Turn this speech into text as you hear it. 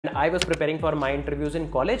I was preparing for my interviews in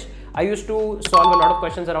college, I used to solve a lot of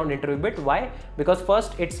questions around interview bit. Why? Because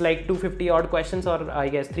first it's like 250 odd questions, or I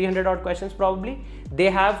guess 300 odd questions probably. They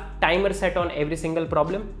have timer set on every single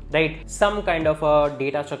problem, right? Some kind of a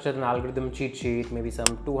data structure and algorithm cheat sheet, maybe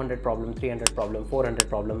some 200 problem, 300 problem, 400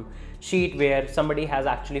 problem sheet where somebody has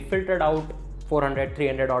actually filtered out 400,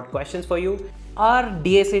 300 odd questions for you. Are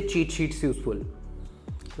DSA cheat sheets useful?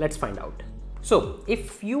 Let's find out. So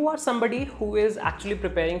if you are somebody who is actually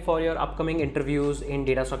preparing for your upcoming interviews in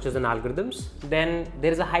data structures and algorithms, then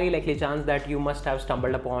there is a high likely chance that you must have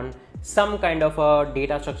stumbled upon some kind of a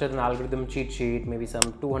data structure and algorithm cheat sheet, maybe some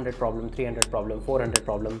 200 problem, 300 problem, 400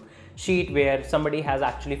 problem sheet where somebody has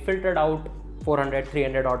actually filtered out 400,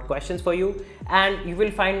 300 odd questions for you, and you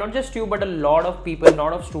will find not just you but a lot of people, a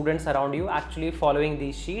lot of students around you actually following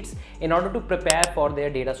these sheets in order to prepare for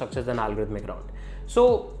their data structures and algorithmic round.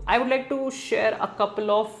 So I would like to share a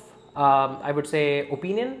couple of I would say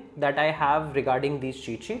opinion that I have regarding these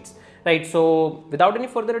cheat sheets, right? So without any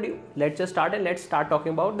further ado, let's just start and let's start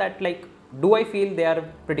talking about that, like, do I feel they are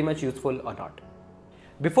pretty much useful or not?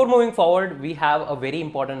 Before moving forward, we have a very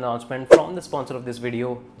important announcement from the sponsor of this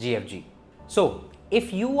video, GFG. So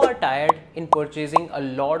if you are tired in purchasing a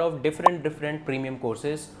lot of different premium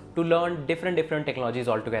courses to learn different technologies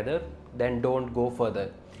altogether, then don't go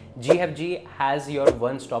further. GFG has your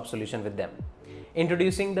one-stop solution with them.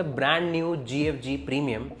 Introducing the brand new GFG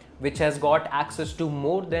Premium, which has got access to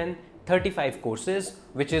more than 35 courses,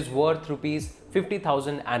 which is worth rupees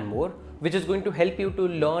 50,000 and more, which is going to help you to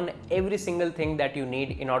learn every single thing that you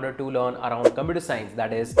need in order to learn around computer science,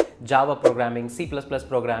 that is Java programming, C++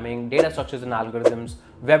 programming, data structures and algorithms,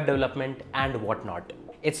 web development and whatnot.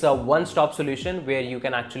 It's a one-stop solution where you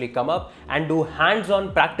can actually come up and do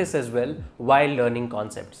hands-on practice as well while learning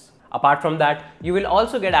concepts. Apart from that, you will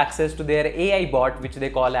also get access to their AI bot, which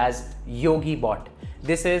they call as Yogi Bot.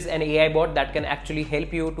 This is an AI bot that can actually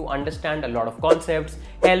help you to understand a lot of concepts,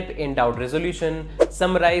 help in doubt resolution,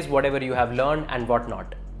 summarize whatever you have learned and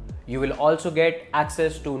whatnot. You will also get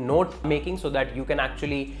access to note making so that you can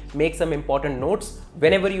actually make some important notes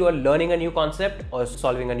whenever you are learning a new concept or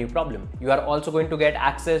solving a new problem. You are also going to get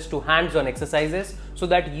access to hands-on exercises so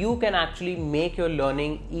that you can actually make your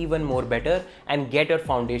learning even more better and get your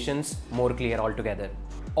foundations more clear altogether.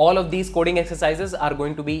 All of these coding exercises are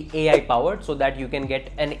going to be AI powered so that you can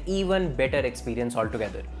get an even better experience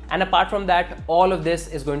altogether. And apart from that, all of this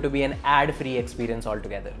is going to be an ad-free experience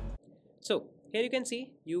altogether. So here you can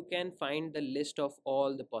see, you can find the list of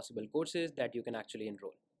all the possible courses that you can actually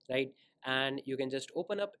enroll, right? And you can just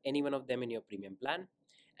open up any one of them in your premium plan.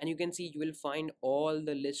 And you can see you will find all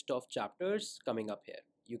the list of chapters coming up here.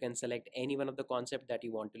 You can select any one of the concept that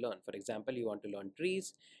you want to learn. For example, you want to learn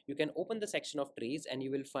trees. You can open the section of trees and you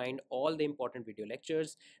will find all the important video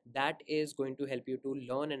lectures that is going to help you to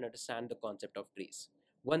learn and understand the concept of trees.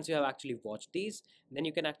 Once you have actually watched these, then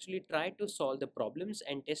you can actually try to solve the problems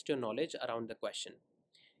and test your knowledge around the question.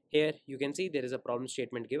 Here you can see there is a problem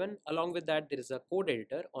statement given. Along with that, there is a code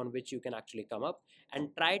editor on which you can actually come up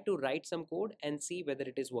and try to write some code and see whether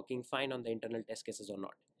it is working fine on the internal test cases or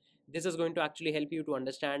not. This is going to actually help you to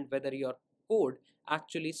understand whether your code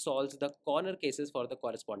actually solves the corner cases for the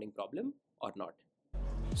corresponding problem or not.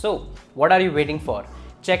 So what are you waiting for?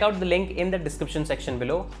 Check out the link in the description section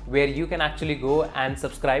below where you can actually go and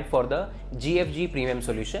subscribe for the GFG Premium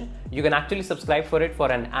solution. You can actually subscribe for it for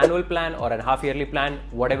an annual plan or a half-yearly plan,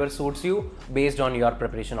 whatever suits you based on your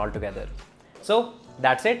preparation altogether. So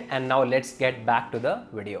that's it, and now let's get back to the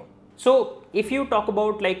video. So if you talk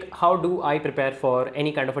about like how do I prepare for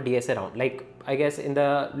any kind of a DSA round, like I guess in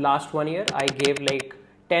the last 1 year I gave like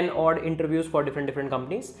 10 odd interviews for different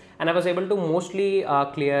companies, and I was able to mostly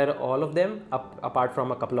clear all of them apart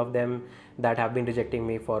from a couple of them that have been rejecting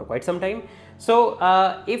me for quite some time. So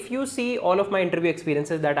if you see all of my interview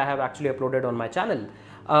experiences that I have actually uploaded on my channel,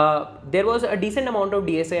 there was a decent amount of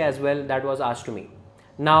DSA as well that was asked to me.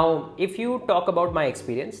 Now if you talk about my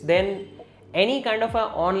experience, then any kind of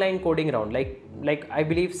an online coding round, like I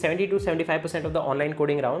believe 70 to 75% of the online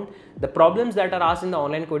coding round, the problems that are asked in the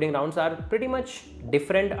online coding rounds are pretty much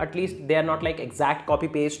different. At least they are not like exact copy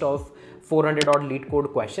paste of 400 odd lead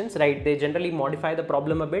code questions, right? They generally modify the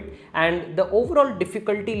problem a bit, and the overall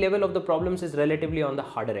difficulty level of the problems is relatively on the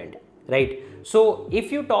harder end, right? So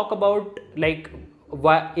if you talk about like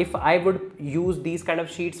if I would use these kind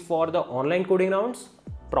of sheets for the online coding rounds,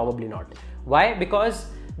 probably not. Why? Because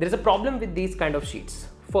there is a problem with these kind of sheets.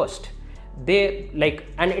 First, they like,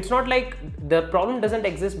 and it's not like the problem doesn't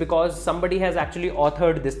exist because somebody has actually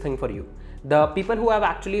authored this thing for you. The people who have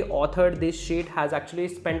actually authored this sheet has actually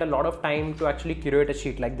spent a lot of time to actually curate a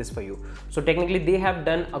sheet like this for you. So technically they have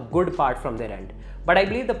done a good part from their end. But I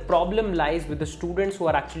believe the problem lies with the students who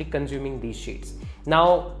are actually consuming these sheets.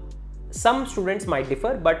 Now, some students might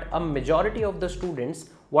differ, but a majority of the students,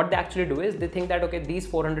 what they actually do is they think that, okay, these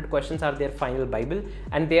 400 questions are their final Bible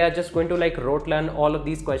and they are just going to like rote learn all of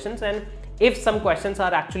these questions. And if some questions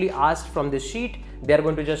are actually asked from this sheet, they are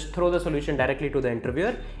going to just throw the solution directly to the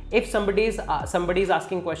interviewer. If somebody is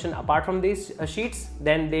asking question apart from these sheets,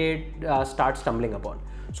 then they start stumbling upon.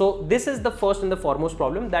 So this is the first and the foremost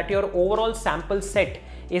problem, that your overall sample set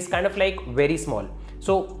is kind of like very small.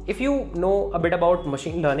 So if you know a bit about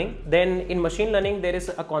machine learning, then in machine learning, there is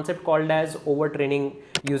a concept called as overtraining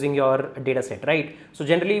using your data set, right? So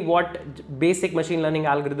generally what basic machine learning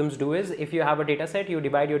algorithms do is, if you have a data set, you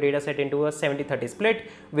divide your data set into a 70-30 split,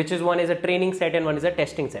 which is one is a training set and one is a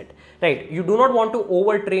testing set, right? You do not want to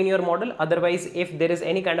overtrain your model. Otherwise, if there is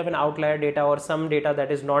any kind of an outlier data or some data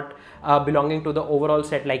that is not belonging to the overall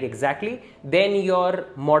set like exactly, then your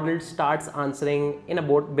model starts answering in a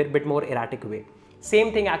bit more erratic way.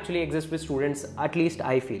 Same thing actually exists with students. At least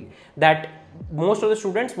I feel that most of the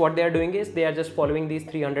students, what they are doing is they are just following these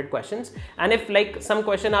 300 questions, and if like some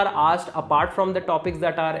question are asked apart from the topics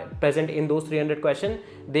that are present in those 300 questions,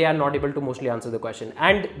 they are not able to mostly answer the question.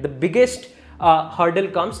 And the biggest hurdle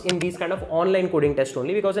comes in these kind of online coding tests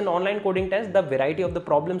only, because in online coding tests, the variety of the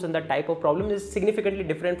problems and the type of problem is significantly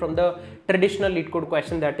different from the traditional lead code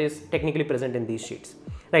question that is technically present in these sheets,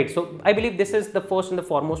 right? So I believe this is the first and the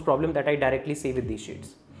foremost problem that I directly see with these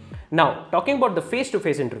sheets. Now, talking about the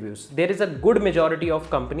face-to-face interviews, there is a good majority of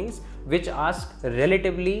companies which ask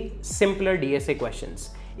relatively simpler DSA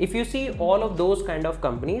questions. If you see all of those kind of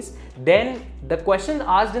companies, then the questions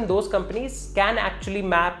asked in those companies can actually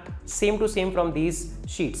map same to same from these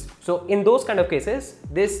sheets. So in those kind of cases,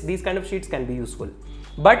 these kind of sheets can be useful.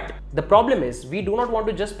 But the problem is, we do not want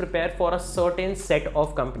to just prepare for a certain set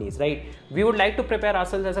of companies, right? We would like to prepare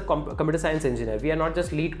ourselves as a computer science engineer. We are not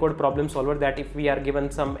just lead code problem solver that if we are given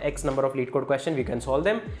some X number of lead code questions, we can solve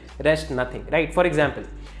them, rest nothing, right? For example,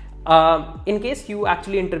 in case you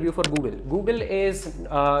actually interview for Google is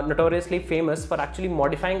notoriously famous for actually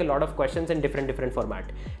modifying a lot of questions in different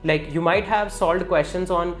format. Like you might have solved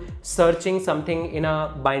questions on searching something in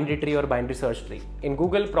a binary tree or binary search tree. In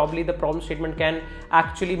Google, probably the problem statement can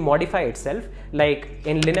actually modify itself. Like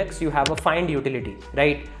in Linux, you have a find utility,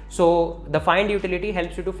 right? So the find utility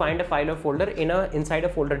helps you to find a file or folder inside a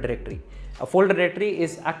folder directory. A folder directory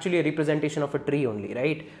is actually a representation of a tree only,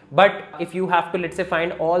 right? But if you have to, let's say,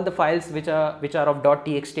 find all the files which are of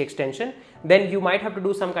 .txt extension, then you might have to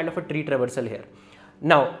do some kind of a tree traversal here.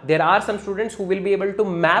 Now, there are some students who will be able to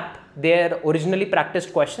map their originally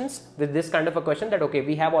practiced questions with this kind of a question that, okay,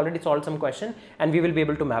 we have already solved some question and we will be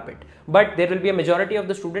able to map it. But there will be a majority of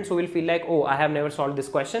the students who will feel like, oh, I have never solved this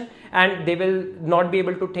question, and they will not be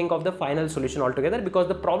able to think of the final solution altogether because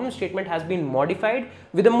the problem statement has been modified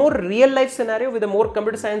with a more real life scenario, with a more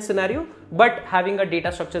computer science scenario, but having a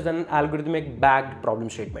data structures and algorithmic backed problem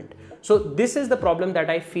statement. So this is the problem that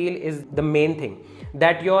I feel is the main thing,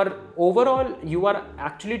 that your overall, you are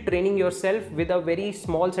actually training yourself with a very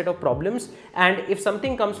small set of problems, and if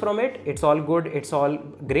something comes from it, it's all good, it's all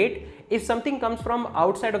great. If something comes from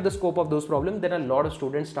outside of the scope of those problems, then a lot of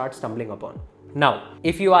students start stumbling upon. Now,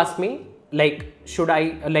 if you ask me, like, do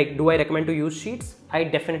I recommend to use sheets? I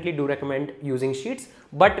definitely do recommend using sheets,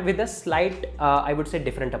 but with a slight, I would say,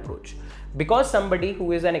 different approach. Because somebody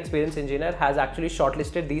who is an experienced engineer has actually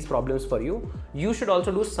shortlisted these problems for you, you should also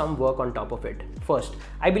do some work on top of it. First,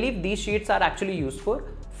 I believe these sheets are actually useful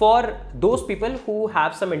for those people who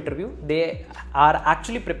have some interview. They are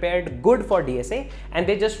actually prepared good for DSA and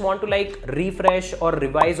they just want to like refresh or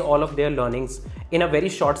revise all of their learnings in a very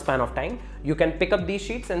short span of time. You can pick up these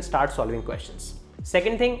sheets and start solving questions.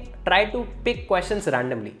 Second thing, try to pick questions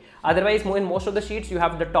randomly. Otherwise, in most of the sheets, you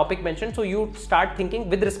have the topic mentioned. So you start thinking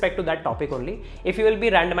with respect to that topic only. If you will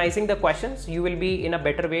be randomizing the questions, you will be in a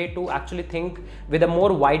better way to actually think with a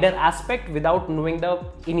more wider aspect without knowing the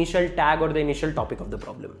initial tag or the initial topic of the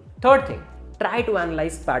problem. Third thing, try to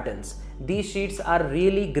analyze patterns. These sheets are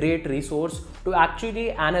really great resource to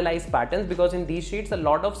actually analyze patterns, because in these sheets, a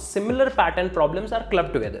lot of similar pattern problems are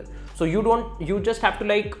clubbed together. So you just have to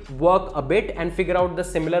like work a bit and figure out the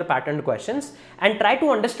similar patterned questions and try to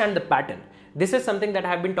understand the pattern. This is something that I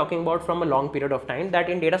have been talking about from a long period of time, that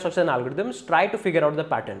in data structure and algorithms, try to figure out the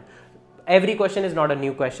pattern. every question is not a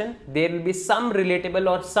new question. There will be some relatable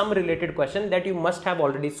or some related question that you must have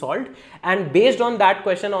already solved, and based on that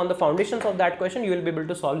question, on the foundations of that question, you will be able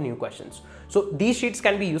to solve new questions. So these sheets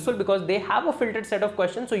can be useful because they have a filtered set of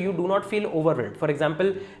questions, so you do not feel overwhelmed. For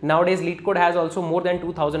example, nowadays LeetCode has also more than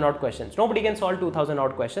 2000 odd questions. Nobody can solve 2000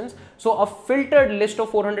 odd questions, so a filtered list of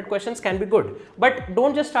 400 questions can be good. But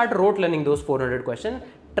don't just start rote learning those 400 questions.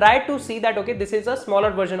 Try to see that, okay, this is a smaller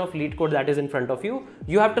version of LeetCode that is in front of you.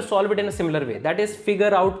 You have to solve it in a similar way. That is,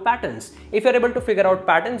 figure out patterns. If you're able to figure out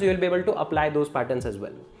patterns, you will be able to apply those patterns as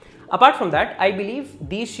well. Apart from that, I believe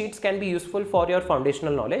these sheets can be useful for your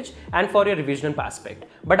foundational knowledge and for your revision aspect.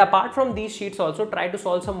 But apart from these sheets, also try to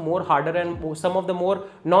solve some more harder and some of the more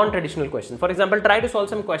non-traditional questions. For example, try to solve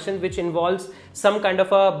some questions which involves some kind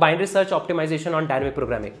of a binary search optimization on dynamic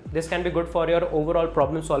programming. This can be good for your overall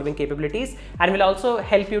problem solving capabilities and will also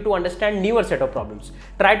help you to understand newer set of problems.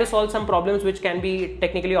 Try to solve some problems which can be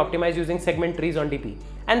technically optimized using segment trees on DP,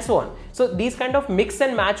 and so on. So these kind of mix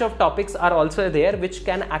and match of topics are also there, which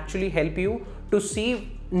can actually help you to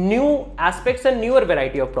see new aspects and newer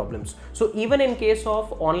variety of problems. So even in case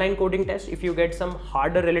of online coding test, if you get some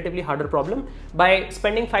relatively harder problem, by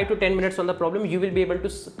spending 5 to 10 minutes on the problem, you will be able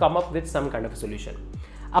to come up with some kind of a solution.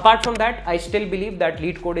 Apart from that, I still believe that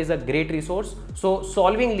LeetCode is a great resource. So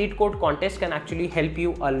solving LeetCode contest can actually help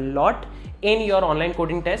you a lot in your online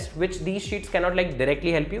coding test, which these sheets cannot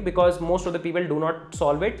directly help you, because most of the people do not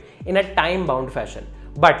solve it in a time bound fashion.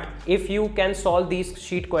 But if you can solve these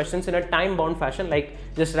sheet questions in a time bound fashion, like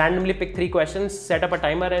just randomly pick 3 questions, set up a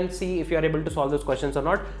timer and see if you are able to solve those questions or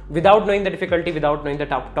not, without knowing the difficulty, without knowing the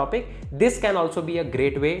topic, this can also be a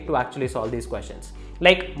great way to actually solve these questions.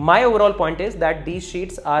 Like, my overall point is that these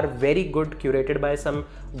sheets are very good, curated by some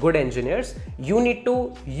good engineers. You need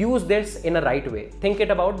to use this in a right way. Think it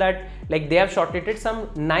about that, like they have shortlisted some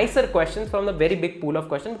nicer questions from the very big pool of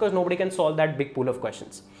questions, because nobody can solve that big pool of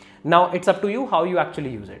questions. Now it's up to you how you actually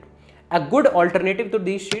use it. A good alternative to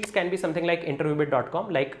these sheets can be something like interviewbit.com.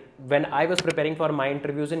 Like when I was preparing for my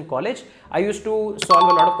interviews in college, I used to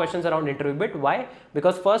solve a lot of questions around interviewbit. Why?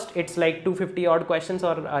 Because first, it's like 250 odd questions,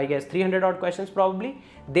 or I guess 300 odd questions probably.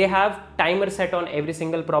 They have timer set on every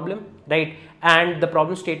single problem, right? And the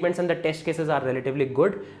problem statements and the test cases are relatively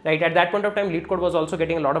good, right? At that point of time, LeetCode was also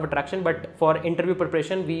getting a lot of attraction, but for interview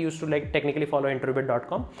preparation, we used to technically follow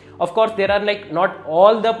interviewbit.com. Of course, there are not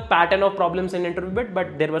all the pattern of problems in interviewbit,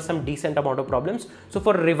 but there were some decent amount of problems. So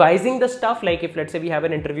for revising the stuff, like if let's say we have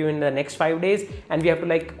an interview in the next 5 days and we have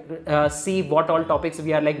to see what all topics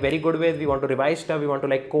we are very good with, we want to revise stuff, we want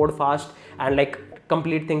to code fast and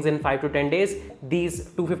complete things in 5 to 10 days, these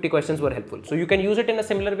 250 questions were helpful. So you can use it in a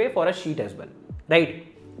similar way for a sheet as well, right?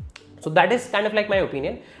 So that is kind of my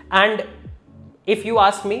opinion. And if you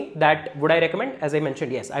ask me that would I recommend, as I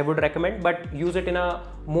mentioned, yes, I would recommend, but use it in a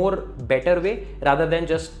more better way rather than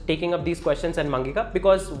just taking up these questions and munging up.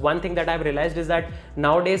 Because one thing that I've realized is that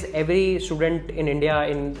nowadays every student in India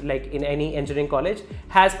in any engineering college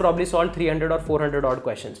has probably solved 300 or 400 odd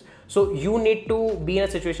questions. So you need to be in a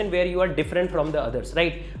situation where you are different from the others,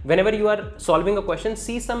 right? Whenever you are solving a question,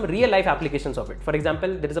 see some real life applications of it. For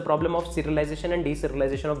example, there is a problem of serialization and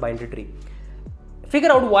deserialization of binary tree. Figure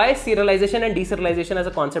out why serialization and deserialization as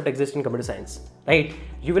a concept exists in computer science, right?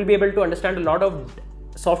 You will be able to understand a lot of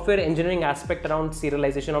software engineering aspect around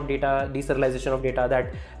serialization of data, deserialization of data,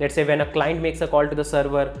 that let's say when a client makes a call to the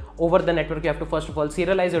server over the network, you have to first of all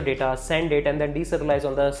serialize your data, send it, and then deserialize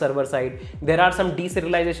on the server side. There are some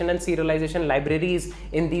deserialization and serialization libraries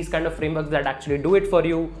in these kind of frameworks that actually do it for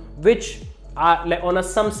you, which are on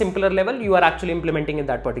some simpler level you are actually implementing in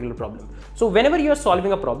that particular problem. So whenever you are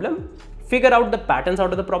solving a problem, figure out the patterns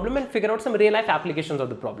out of the problem and figure out some real life applications of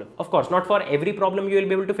the problem. Of course, not for every problem you will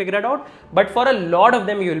be able to figure it out, but for a lot of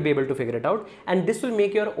them you will be able to figure it out, and this will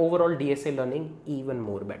make your overall DSA learning even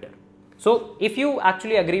more better. So if you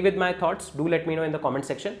actually agree with my thoughts, do let me know in the comment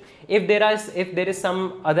section. If there is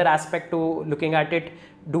some other aspect to looking at it,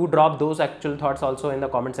 do drop those actual thoughts also in the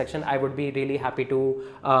comment section. I would be really happy to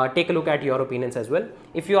take a look at your opinions as well.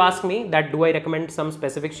 If you ask me that do I recommend some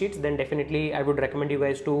specific sheets, then definitely I would recommend you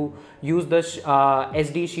guys to use the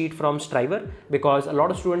SD sheet from Striver, because a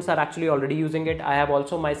lot of students are actually already using it. I have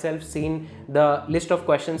also myself seen the list of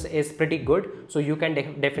questions is pretty good, so you can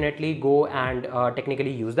definitely go and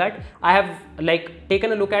technically use that. I have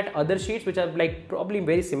taken a look at other sheets which are probably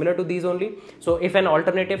very similar to these only. So if an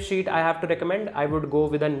alternative sheet I have to recommend, I would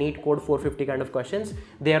go with a NEET code 450 kind of questions.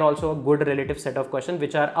 They are also a good relative set of questions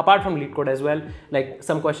which are apart from LeetCode as well,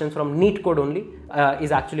 some questions from NEET code only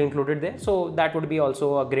is actually included there. So that would be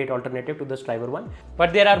also a great alternative to the Striver one.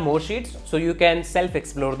 But there are more sheets, so you can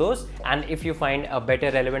self-explore those, and if you find a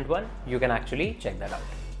better relevant one, you can actually check that out.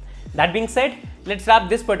 That being said, let's wrap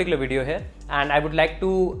this particular video here, and I would like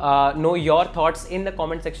to know your thoughts in the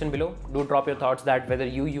comment section below. Do drop your thoughts that whether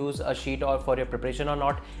you use a sheet or for your preparation or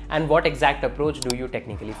not, and what exact approach do you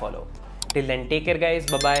technically follow. Till then, take care guys,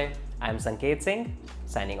 bye bye. I am Sanket Singh,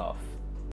 signing off.